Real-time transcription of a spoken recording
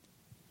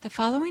The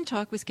following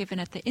talk was given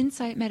at the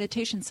Insight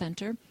Meditation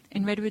Center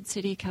in Redwood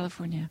City,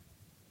 California.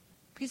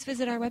 Please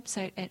visit our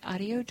website at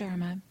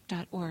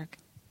audiodharma.org.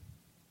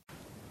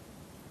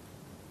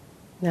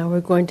 Now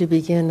we're going to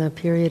begin a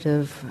period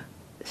of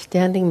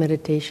standing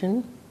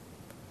meditation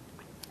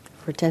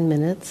for 10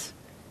 minutes.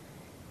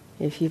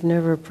 If you've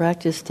never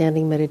practiced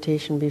standing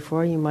meditation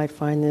before, you might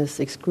find this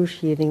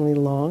excruciatingly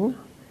long,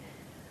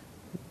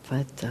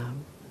 but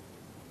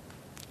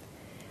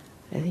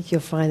I think you'll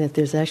find that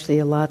there's actually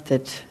a lot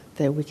that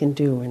we can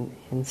do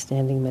in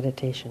standing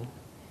meditation.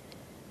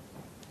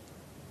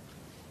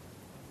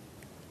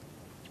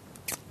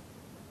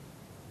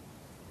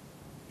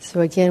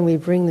 So again, we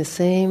bring the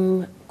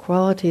same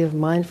quality of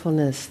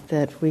mindfulness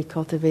that we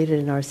cultivated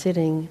in our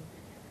sitting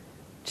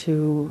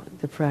to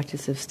the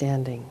practice of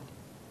standing.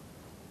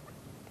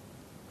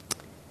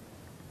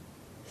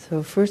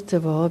 So first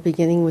of all,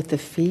 beginning with the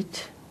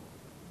feet.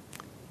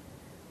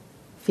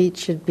 Feet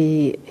should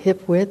be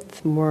hip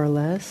width, more or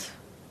less,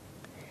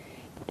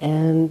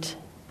 and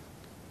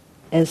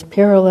as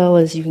parallel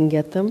as you can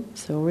get them.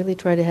 So really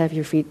try to have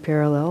your feet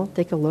parallel.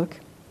 Take a look.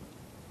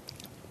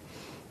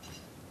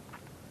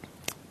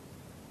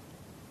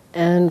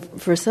 And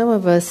for some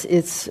of us,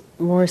 it's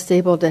more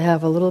stable to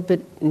have a little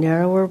bit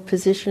narrower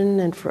position,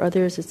 and for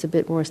others, it's a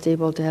bit more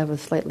stable to have a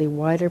slightly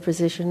wider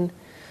position.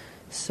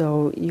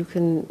 So you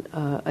can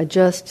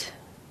adjust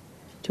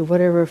to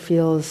whatever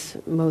feels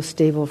most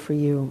stable for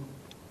you.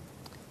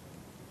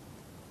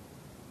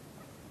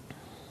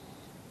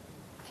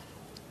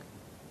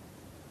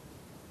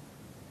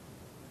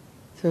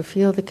 So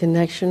feel the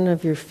connection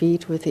of your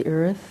feet with the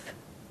earth,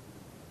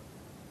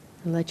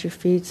 and let your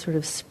feet sort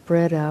of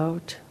spread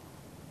out.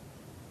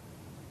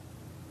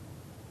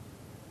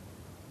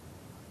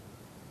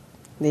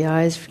 The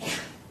eyes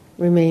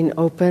remain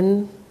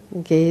open, the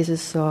gaze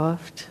is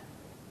soft.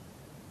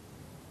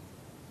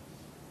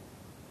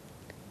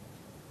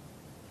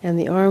 And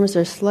the arms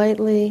are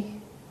slightly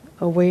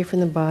away from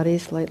the body,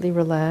 slightly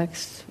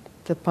relaxed,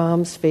 the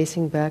palms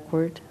facing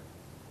backward.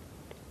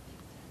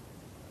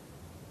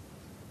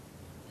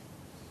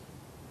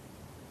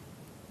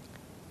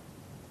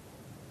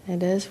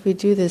 And as we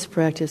do this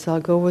practice,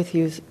 I'll go with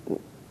you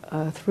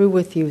through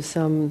with you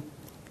some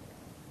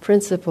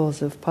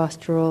principles of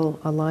postural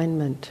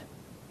alignment.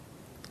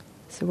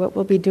 So what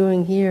we'll be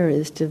doing here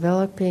is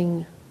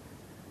developing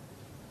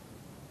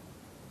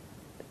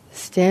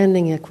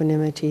standing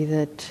equanimity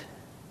that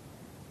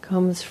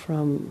comes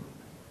from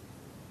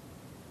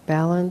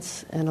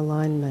balance and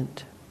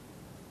alignment.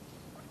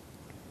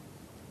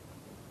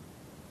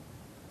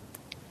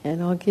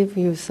 And I'll give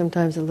you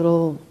sometimes a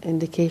little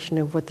indication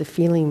of what the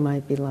feeling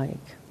might be like.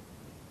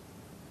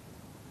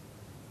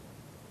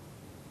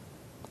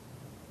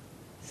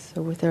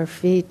 So with our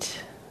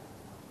feet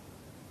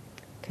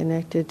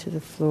connected to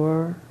the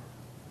floor,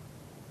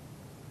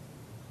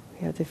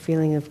 we have the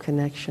feeling of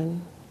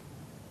connection.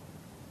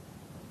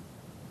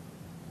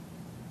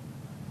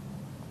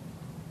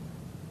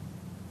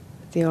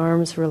 The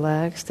arms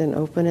relaxed and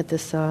open at the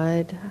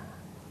side.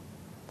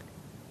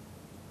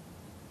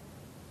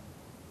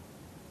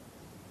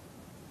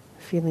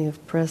 Feeling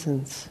of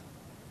presence.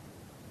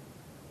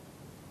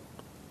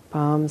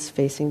 Palms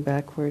facing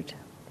backward.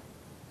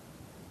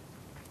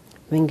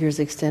 Fingers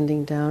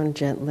extending down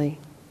gently.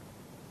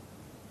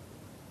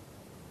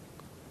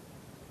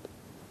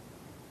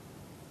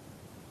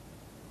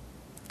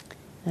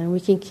 And we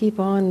can keep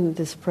on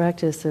this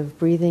practice of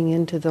breathing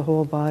into the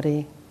whole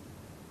body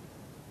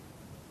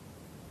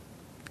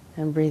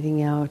and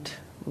breathing out,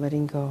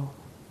 letting go.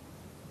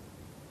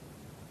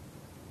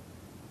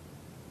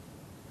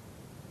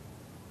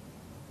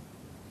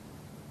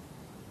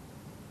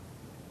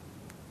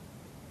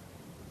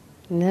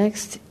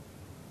 Next,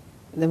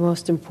 the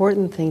most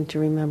important thing to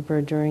remember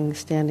during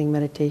standing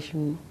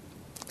meditation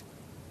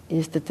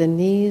is that the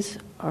knees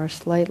are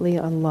slightly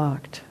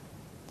unlocked.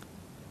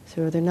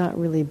 So they're not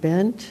really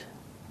bent,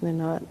 they're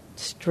not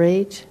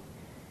straight.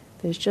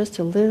 There's just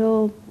a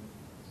little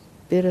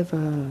bit of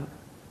a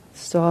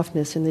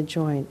softness in the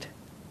joint.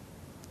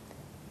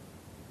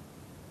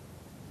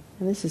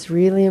 And this is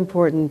really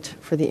important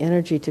for the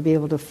energy to be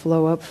able to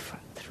flow up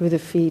through the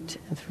feet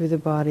and through the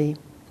body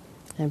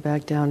and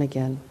back down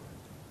again.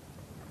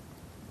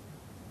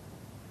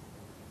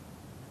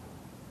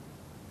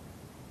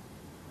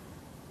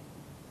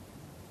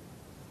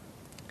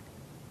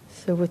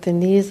 So with the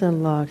knees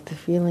unlocked, the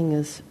feeling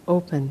is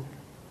open.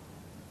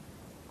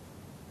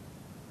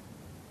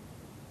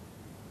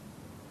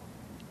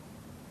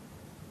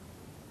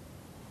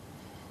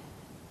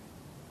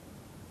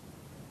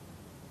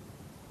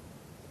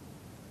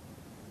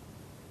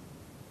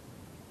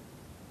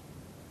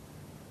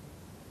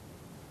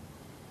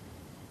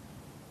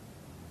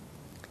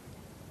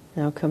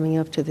 Now coming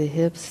up to the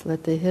hips,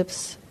 let the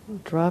hips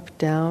drop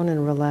down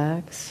and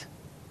relax.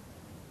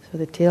 So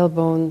the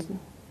tailbone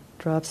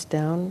drops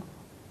down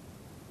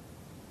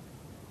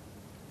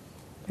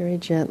very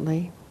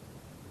gently.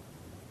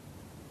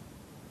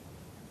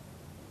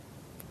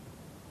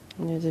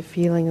 And there's a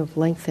feeling of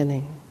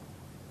lengthening.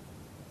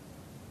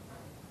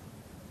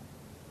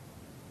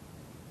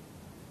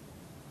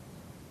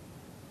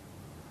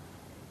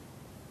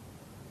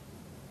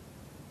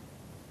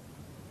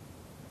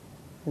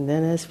 And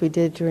then, as we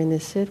did during the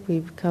sit,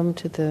 we come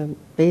to the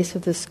base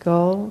of the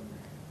skull.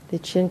 The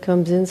chin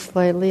comes in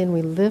slightly and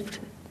we lift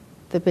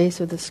the base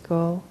of the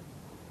skull.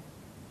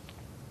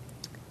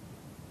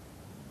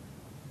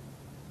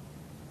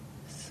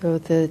 So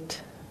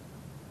that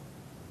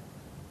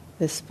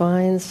the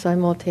spine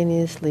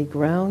simultaneously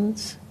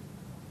grounds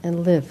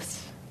and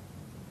lifts.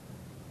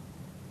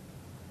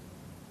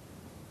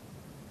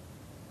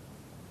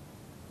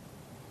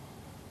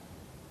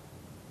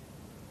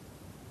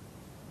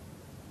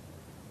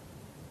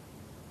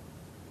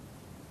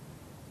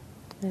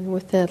 And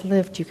with that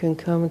lift, you can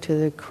come to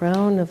the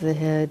crown of the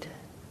head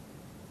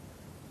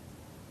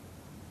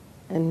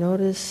and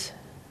notice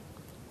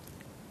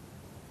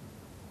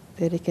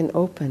that it can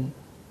open,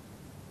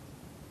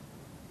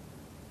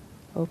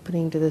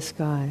 opening to the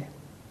sky.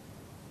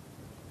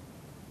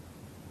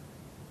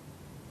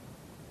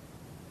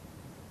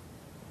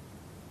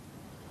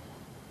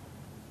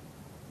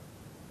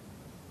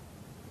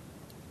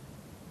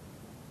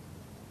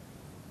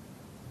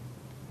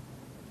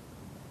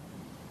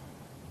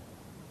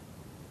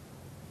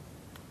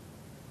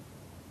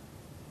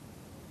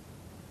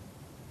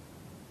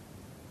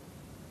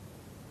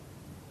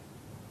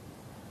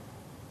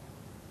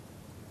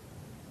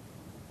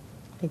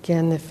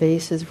 Again, the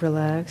face is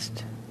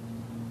relaxed,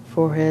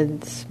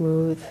 forehead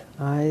smooth,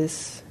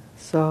 eyes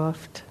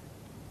soft.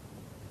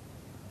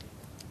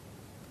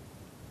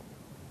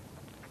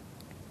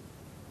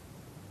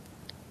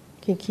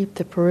 You can keep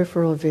the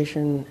peripheral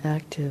vision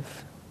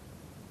active.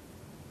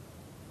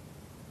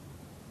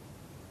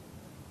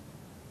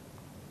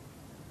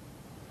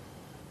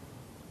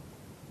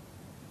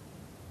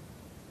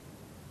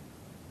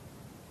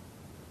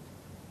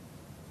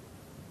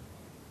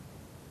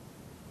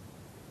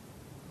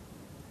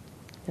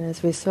 And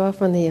as we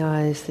soften the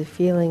eyes, the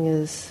feeling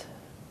is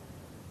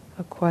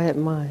a quiet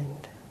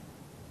mind.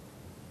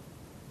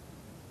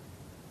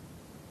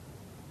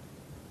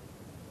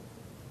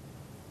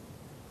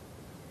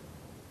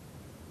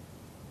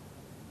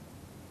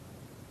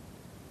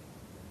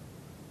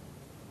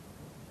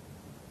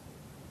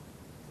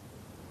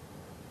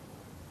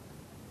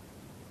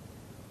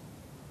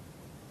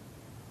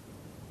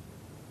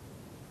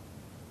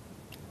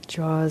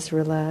 Jaws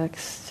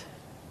relaxed,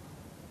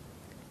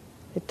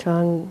 the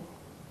tongue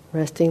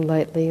resting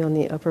lightly on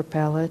the upper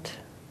palate.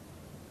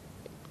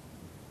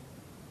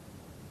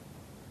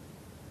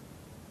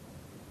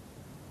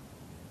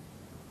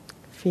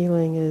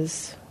 Feeling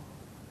is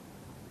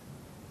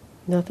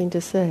nothing to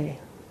say.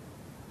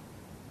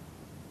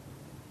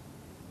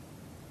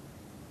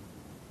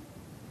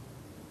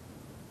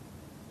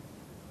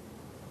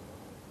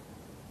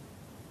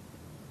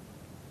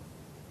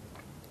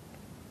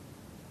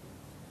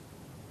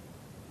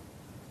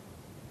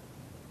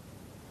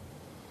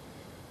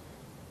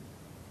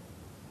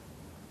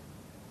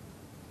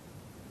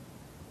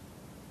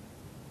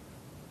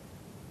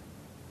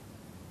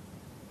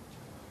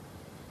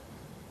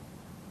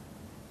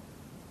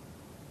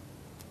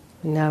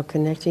 Now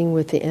connecting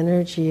with the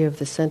energy of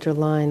the center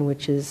line,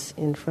 which is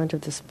in front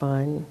of the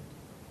spine,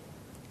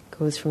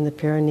 goes from the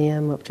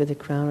perineum up to the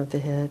crown of the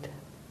head.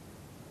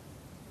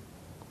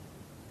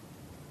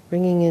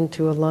 Bringing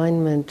into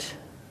alignment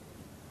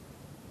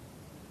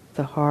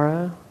the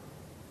hara,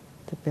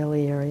 the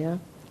belly area,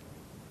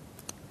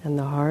 and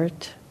the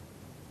heart,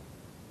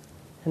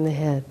 and the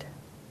head.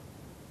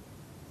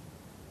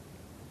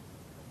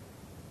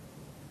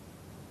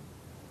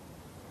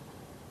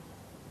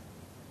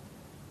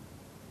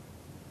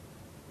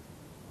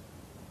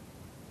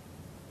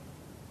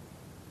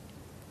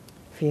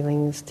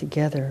 Feelings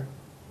together.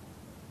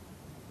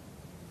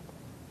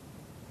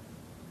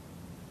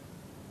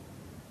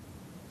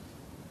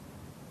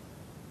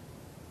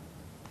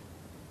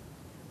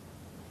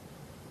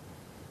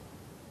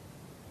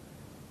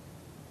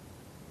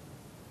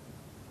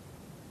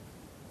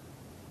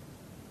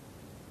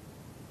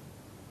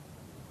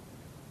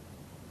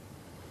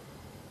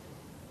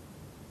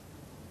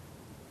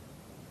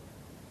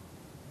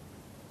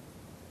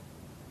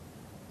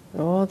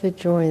 All the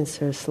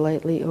joints are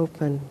slightly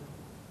open.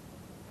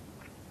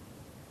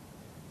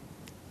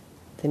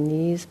 The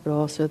knees, but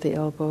also the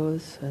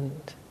elbows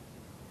and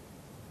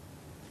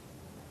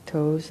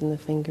toes and the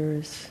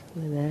fingers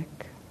and the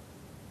neck.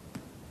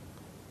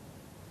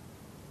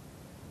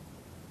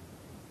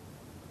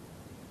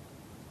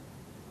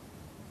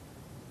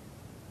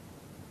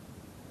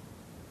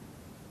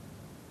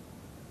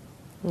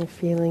 And the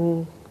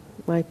feeling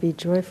might be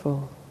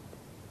joyful.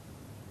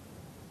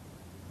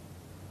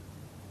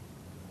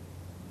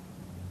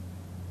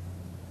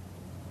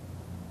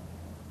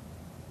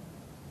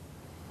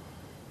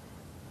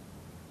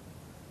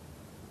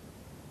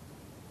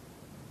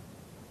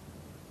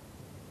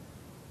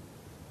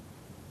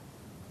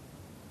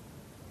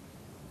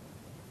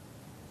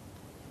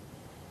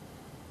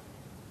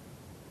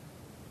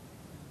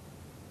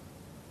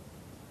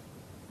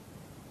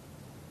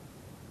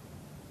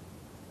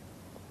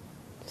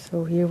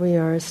 So here we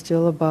are,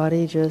 still a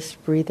body,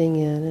 just breathing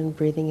in and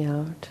breathing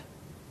out.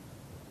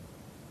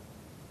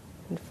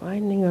 And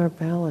finding our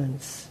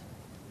balance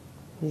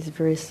these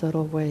very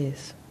subtle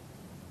ways.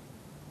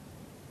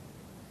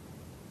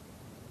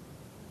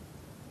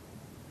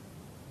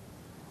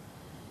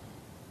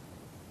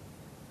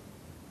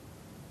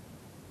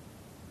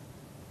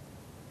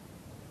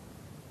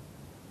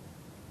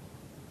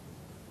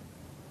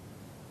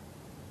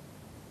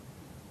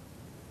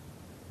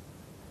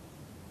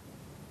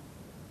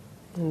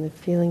 And the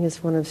feeling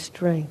is one of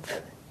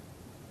strength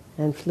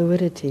and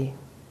fluidity.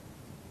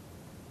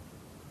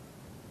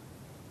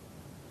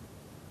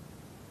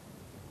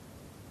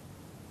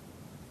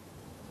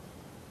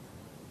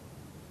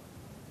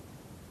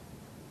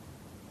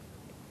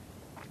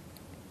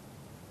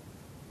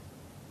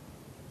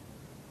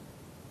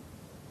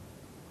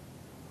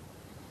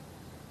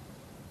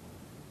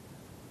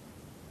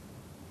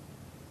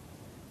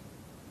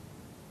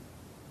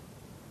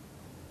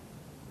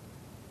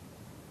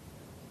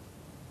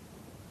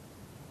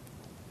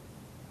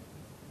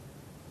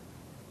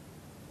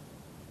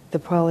 The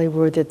Pali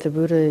word that the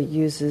Buddha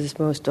uses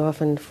most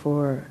often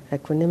for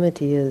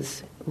equanimity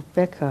is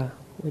upekkha,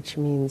 which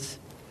means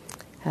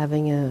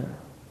having a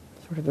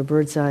sort of a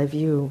bird's eye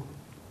view.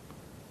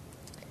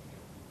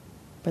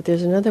 But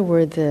there's another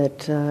word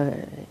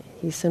that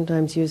he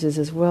sometimes uses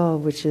as well,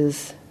 which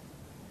is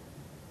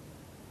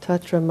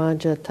tatra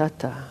majja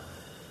tata,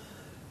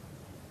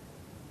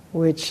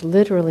 which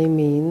literally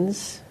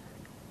means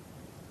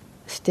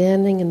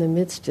standing in the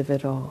midst of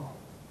it all.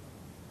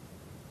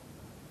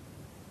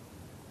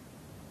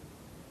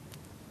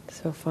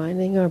 So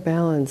finding our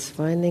balance,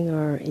 finding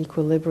our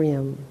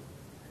equilibrium,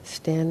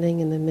 standing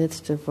in the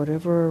midst of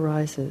whatever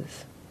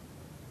arises.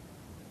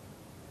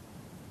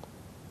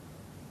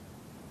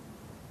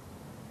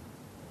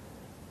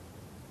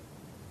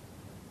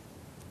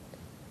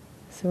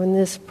 So in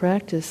this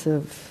practice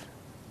of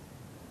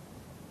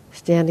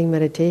standing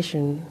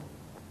meditation,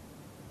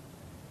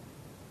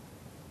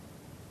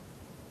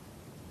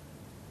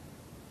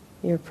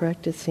 you're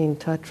practicing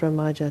tatra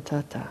majja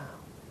tata.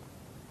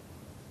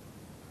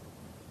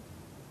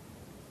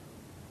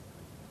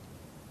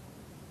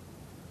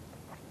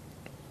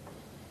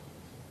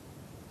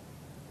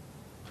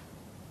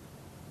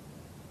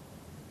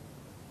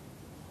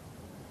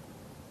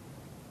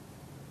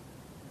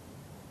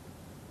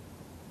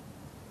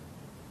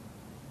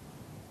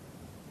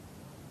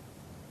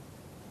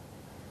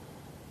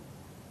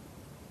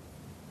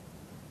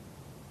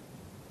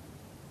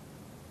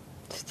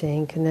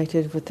 Staying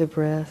connected with the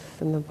breath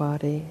and the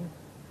body,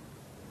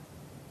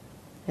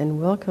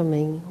 and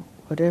welcoming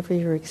whatever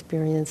your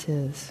experience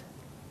is.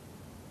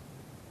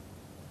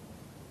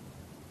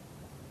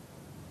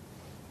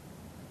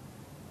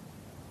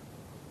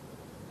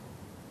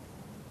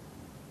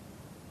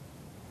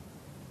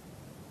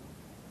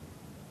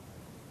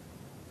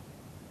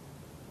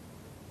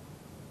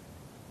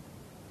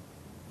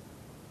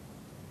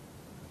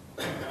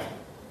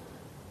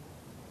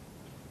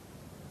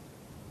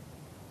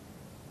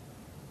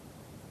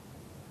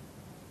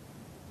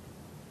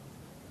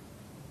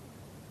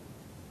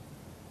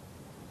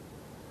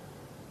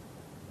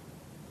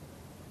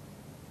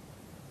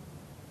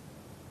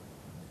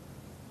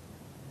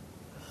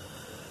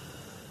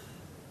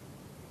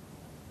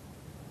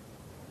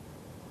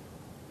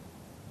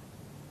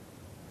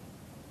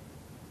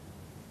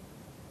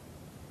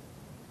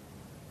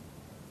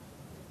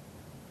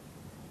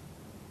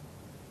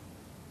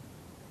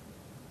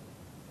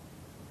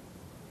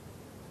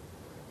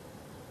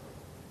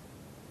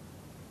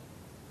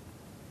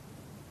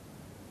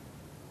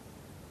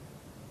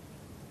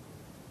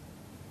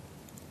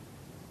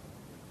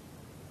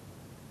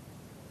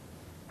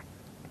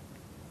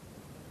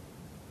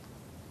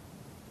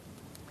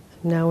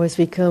 Now as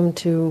we come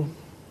to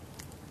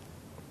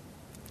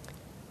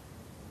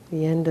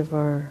the end of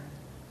our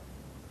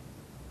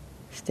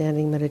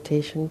standing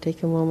meditation,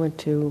 take a moment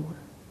to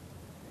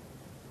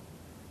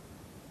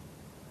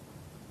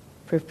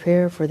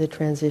prepare for the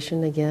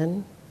transition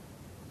again.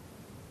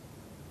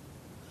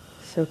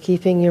 So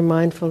keeping your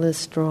mindfulness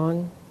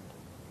strong,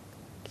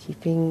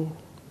 keeping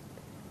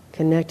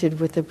connected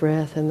with the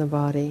breath and the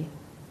body,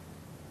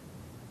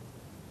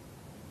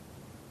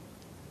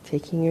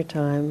 taking your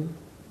time,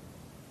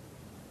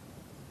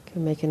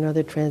 can make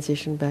another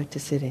transition back to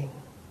sitting.